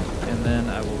go. And then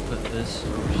I will put this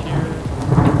over here.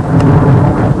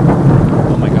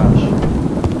 Oh my gosh.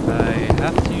 I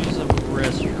have to use a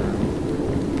restroom.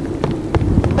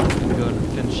 Let me go ahead and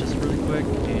finish this really quick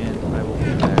and I will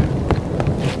be back.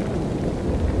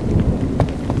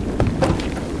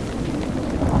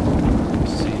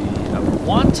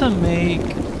 Want to make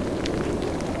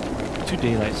 2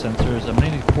 daylight sensors. I'm gonna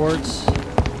need quartz,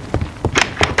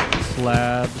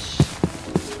 slabs,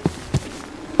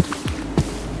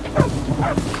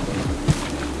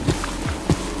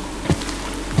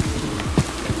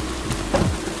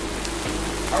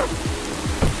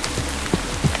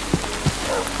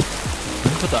 let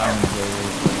me put the iron away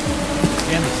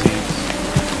and the seeds.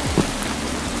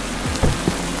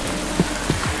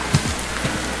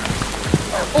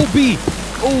 Oh, bee!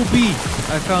 Oh, bee!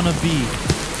 I found a bee.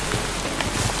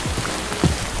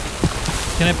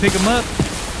 Can I pick him up?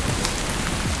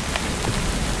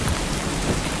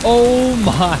 Oh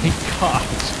my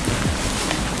gosh.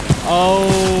 Oh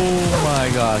my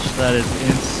gosh, that is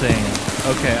insane.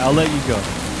 Okay, I'll let you go.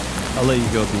 I'll let you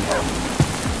go, bee.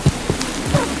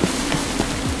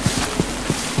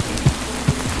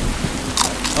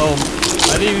 Oh,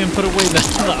 I didn't even put away the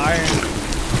iron.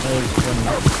 That was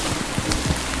funny.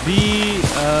 Bee,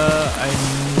 I'm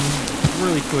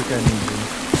really quick, I need you.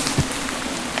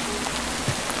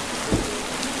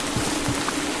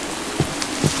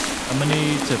 I'm gonna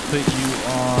need to put you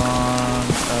on,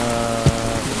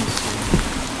 let me see.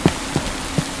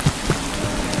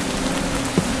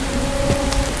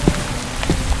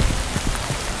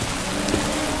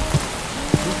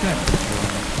 Who can I put you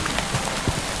on?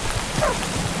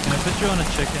 Can I put you on a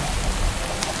chicken?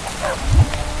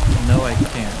 No, I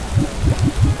can't.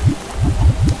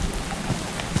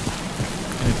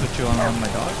 Can I put you on one of my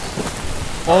dogs?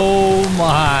 Oh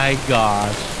my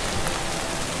gosh.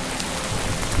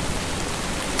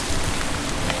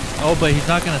 Oh, but he's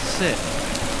not gonna sit.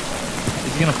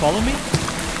 Is he gonna follow me?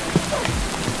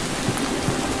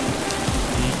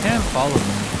 He can't follow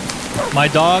me. My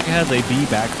dog has a bee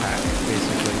backpack,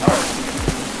 basically.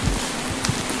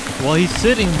 Well, he's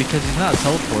sitting because he's not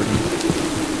teleporting.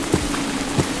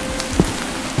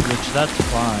 Which, that's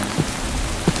fine.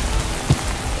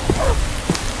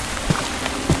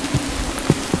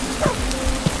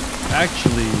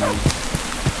 Actually,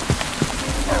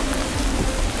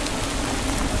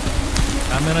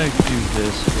 I'm gonna do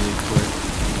this really quick.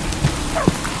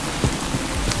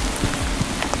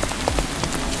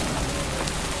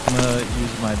 I'm gonna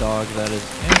use my dog that is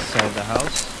inside the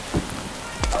house.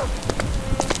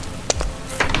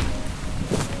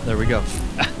 There we go.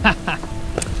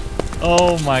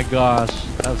 Oh my gosh,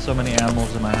 I have so many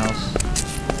animals in my house.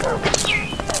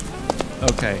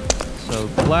 Okay, so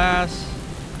glass.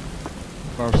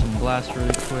 Borrow some glass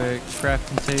really quick.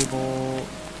 Crafting table.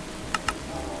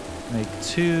 Make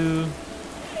 2.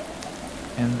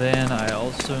 And then I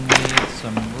also need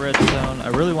some redstone. I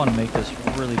really want to make this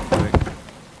really quick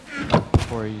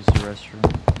before I use the restroom.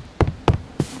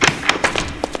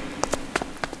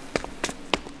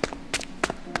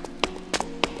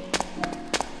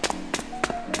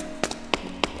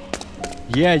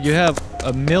 Yeah, you have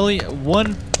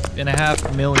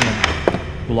 1.5 million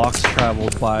blocks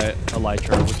traveled by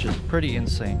Elytra, which is pretty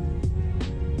insane.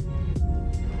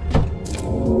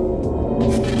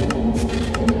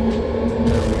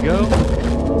 There we go.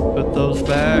 Put those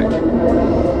back,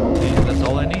 and that's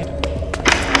all I need.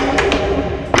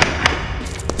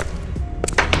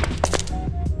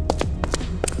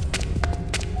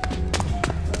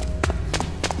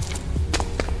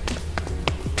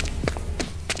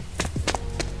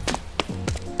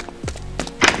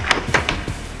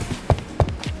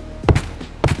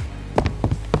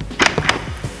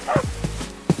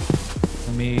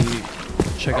 Let me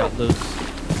check out those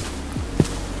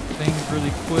things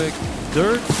really quick.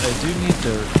 Dirt? I do need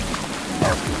dirt.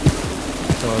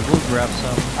 So I will grab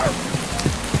some.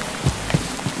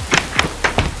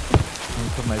 Let me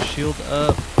put my shield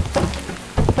up.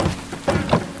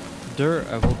 Dirt,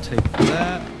 I will take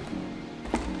that.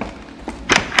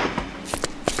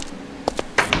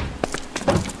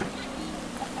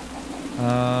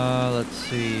 Let's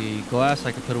see. Glass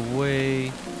I can put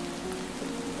away.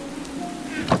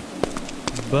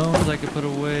 Bones I could put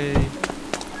away.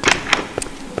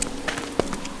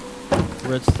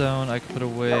 Redstone I could put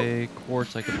away.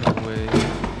 Quartz I could put away.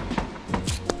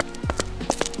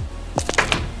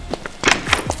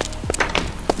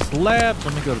 Slabs.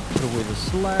 Let me go to put away the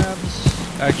slabs.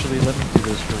 Actually, let me do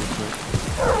this really quick.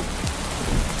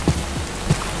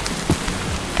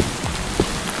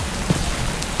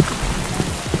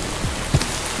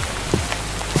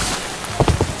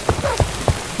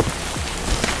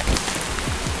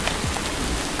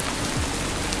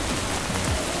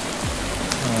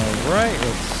 Alright,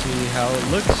 let's see how it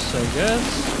looks, I guess.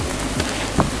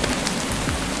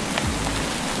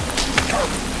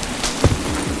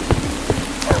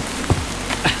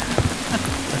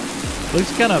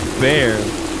 Looks kind of bare.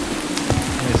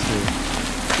 Let me see.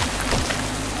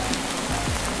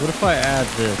 What if I add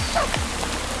this?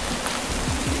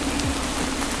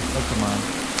 Oh, come on.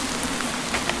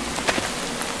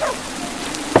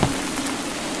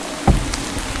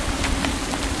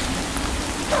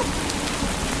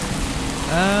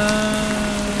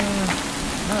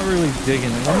 Not really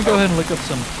digging it. Let me go ahead and look up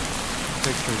some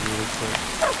pictures really quick.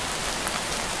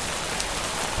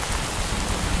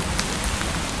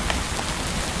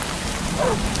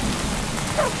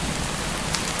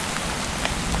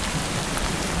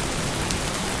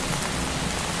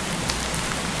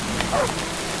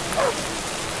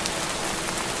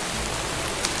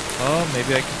 Oh,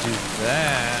 maybe I could do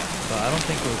that, but I don't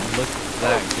think it would look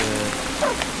that good.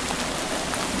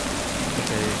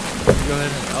 Okay, go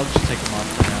ahead and I'll just take them off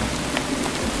for now.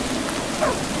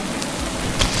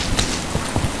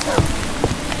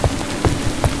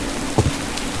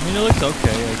 I mean, it looks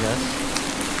okay, I guess.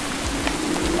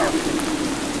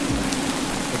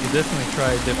 I could definitely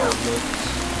try different looks.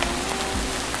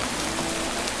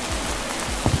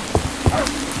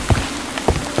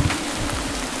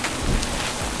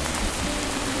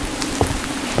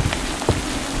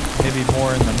 Maybe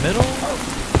more in the middle?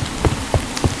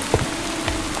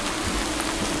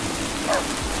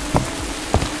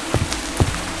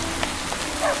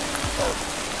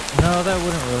 No, that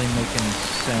wouldn't really make any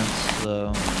sense,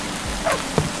 though.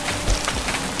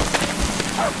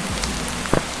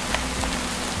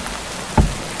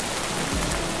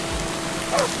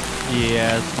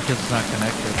 Yeah, it's because it's not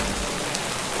connected.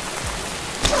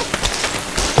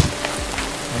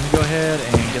 Let me go ahead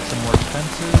and get some more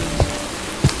fences.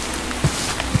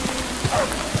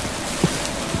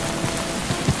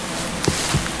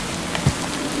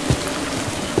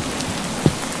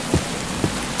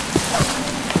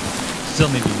 Still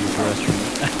need to use the restroom.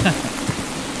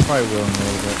 Probably will in a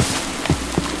little bit.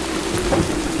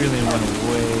 Really went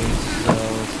away, so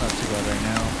it's not too bad right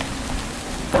now.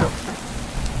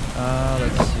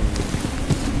 Let's see.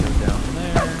 Go down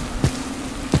there.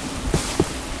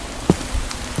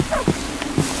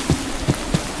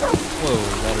 Whoa,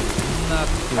 that is not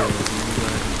good. Let me go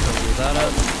ahead and cover that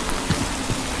up.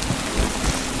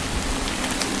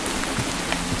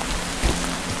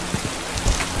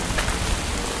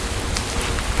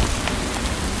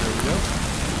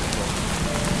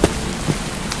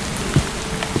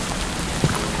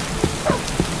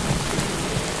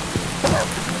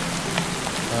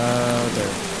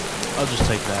 There. I'll just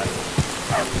take that.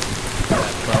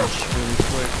 that bunch really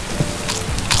quick.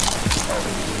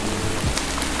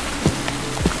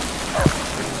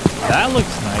 That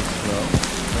looks nice, though.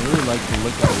 I really like the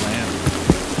look of the lamp.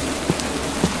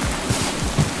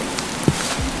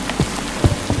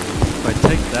 If I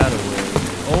take that away,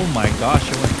 oh my gosh,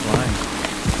 it went flying.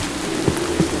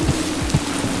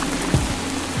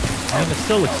 And it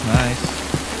still looks nice,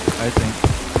 I think.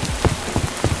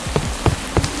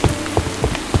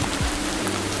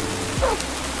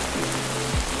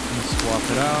 Swap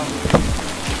it out.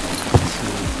 Let's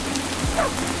see.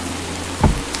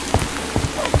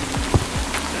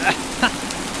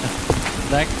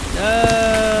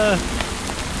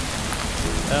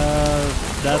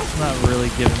 That's not really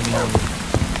giving me.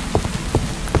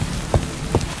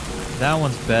 That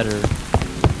one's better.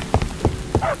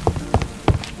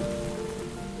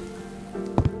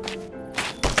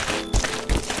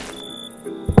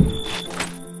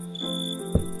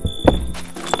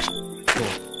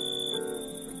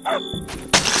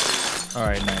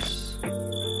 Alright, nice.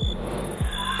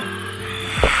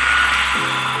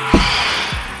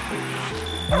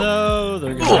 No,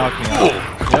 they're gonna knock me out.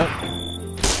 Yep.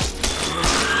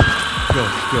 Go,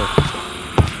 go.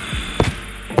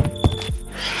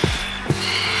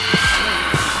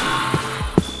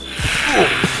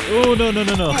 Oh, no, no,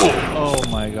 no, no. Oh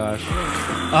my gosh.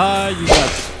 Ah, you got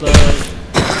stuck.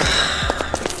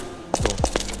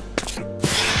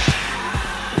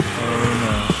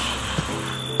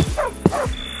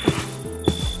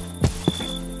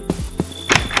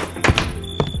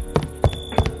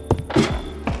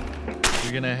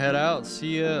 Gonna head out.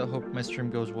 See ya. Hope my stream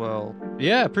goes well.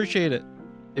 Yeah, appreciate it.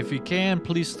 If you can,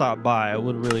 please stop by. I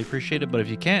would really appreciate it. But if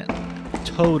you can't,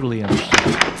 totally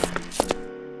understand.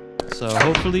 So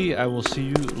hopefully I will see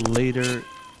you later,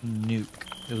 Nuke.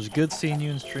 It was good seeing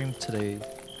you in stream today.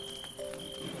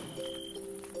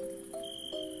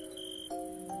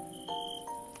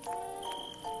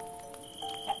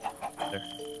 There.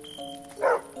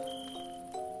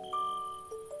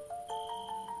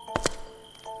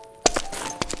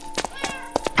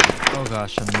 Oh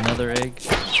gosh, another egg.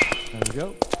 There we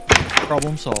go.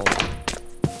 Problem solved.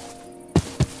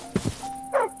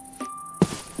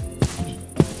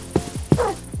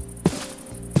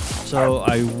 So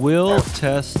I will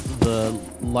test the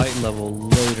light level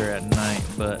later at night,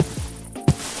 but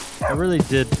I really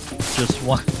did just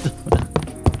want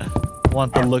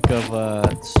the look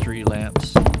of street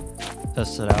lamps.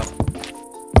 Test it out.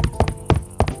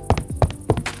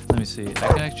 Let me see. I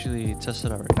can actually test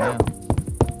it out right now.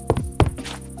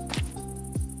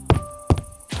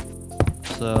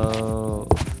 So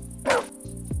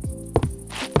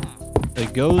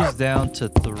it goes down to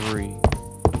 3.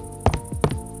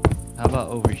 How about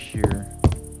over here?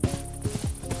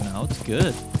 No, it's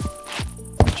good.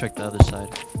 Let's check the other side.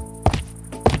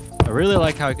 I really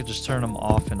like how I could just turn them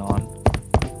off and on.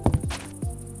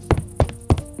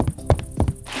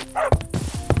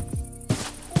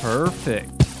 Perfect.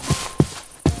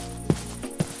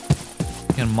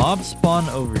 Can mobs spawn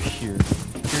over here?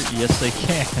 Yes, they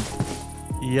can.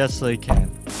 Yes, they can.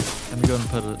 Let me go and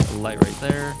put a light right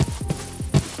there.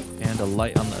 And a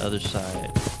light on the other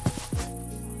side.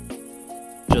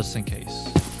 Just in case.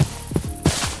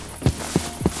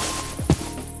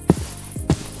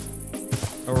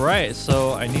 Alright,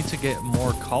 so I need to get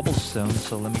more cobblestone.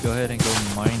 So let me go ahead and go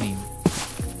mining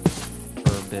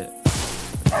for a bit.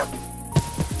 Let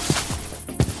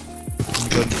me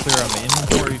go and clear out my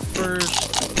inventory first.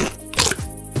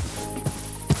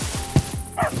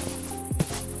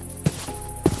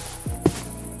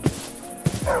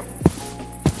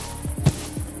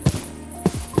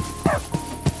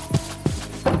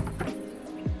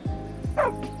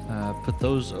 Put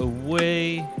those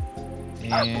away,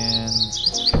 and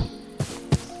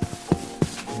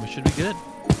we should be good.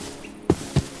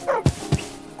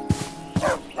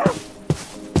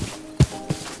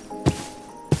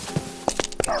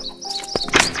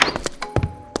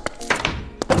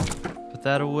 Put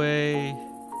that away,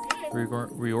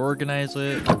 reorganize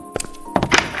it.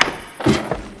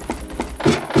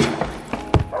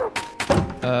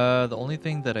 The only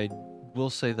thing that I will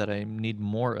say that I need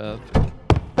more of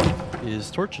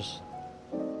is torches.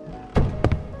 So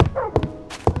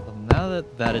now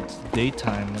that it's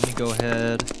daytime, let me go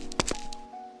ahead.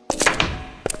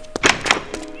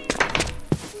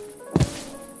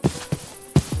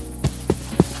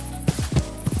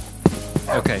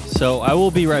 Okay, so I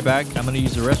will be right back. I'm gonna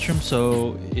use the restroom,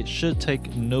 so it should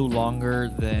take no longer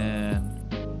than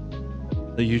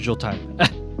the usual time.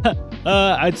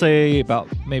 I'd say about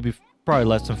probably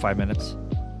less than 5 minutes.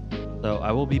 So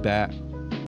I will be back.